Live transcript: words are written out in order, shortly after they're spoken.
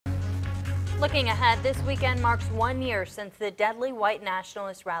Looking ahead, this weekend marks 1 year since the deadly white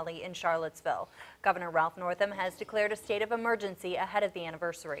nationalist rally in Charlottesville. Governor Ralph Northam has declared a state of emergency ahead of the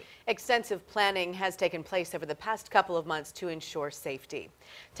anniversary. Extensive planning has taken place over the past couple of months to ensure safety.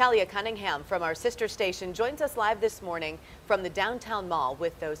 Talia Cunningham from our sister station joins us live this morning from the downtown mall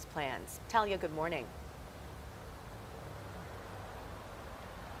with those plans. Talia, good morning.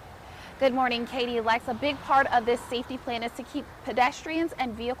 Good morning, Katie. Lex, a big part of this safety plan is to keep pedestrians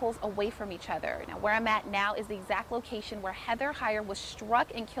and vehicles away from each other. Now, where I'm at now is the exact location where Heather Heyer was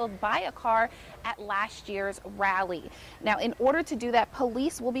struck and killed by a car at last year's rally. Now, in order to do that,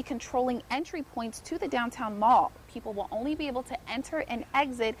 police will be controlling entry points to the downtown mall. People will only be able to enter and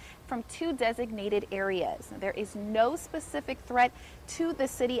exit from 2 designated areas. There is no specific threat to the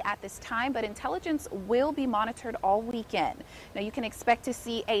city at this time, but intelligence will be monitored all weekend. Now, you can expect to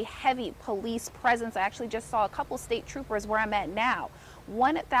see a heavy police presence. I actually just saw a couple state troopers where I'm at now.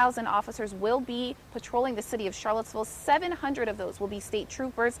 1,000 officers will be patrolling the city of Charlottesville. 700 of those will be state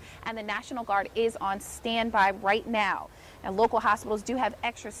troopers, and the National Guard is on standby right now. And local hospitals do have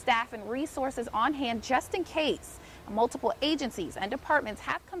extra staff and resources on hand just in case. Multiple agencies and departments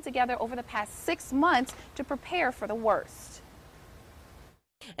have come together over the past 6 months to prepare for the worst.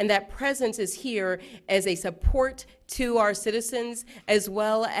 And that presence is here as a support to our citizens, as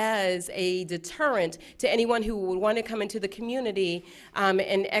well as a deterrent to anyone who would want to come into the community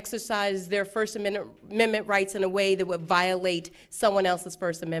and exercise their First Amendment rights in a way that would violate someone else's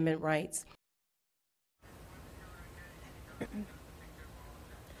First Amendment rights.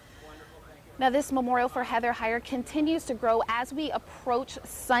 Now, this memorial for Heather Heyer continues to grow as we approach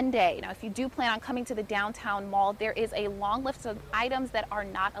Sunday. Now, if you do plan on coming to the downtown mall, there is a long list of items that are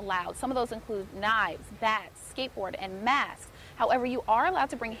not allowed. Some of those include knives, bats, skateboard, and masks. However, you are allowed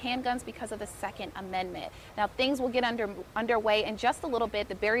to bring handguns because of the Second Amendment. Now, things will get underway in just a little bit.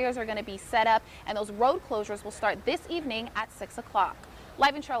 The barriers are going to be set up, and those road closures will start this evening at 6 o'clock.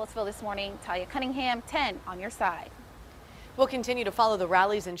 Live in Charlottesville this morning, Talia Cunningham, 10 on your side. We'll continue to follow the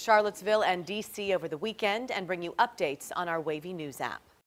rallies in Charlottesville and D.C. over the weekend and bring you updates on our WAVY News app.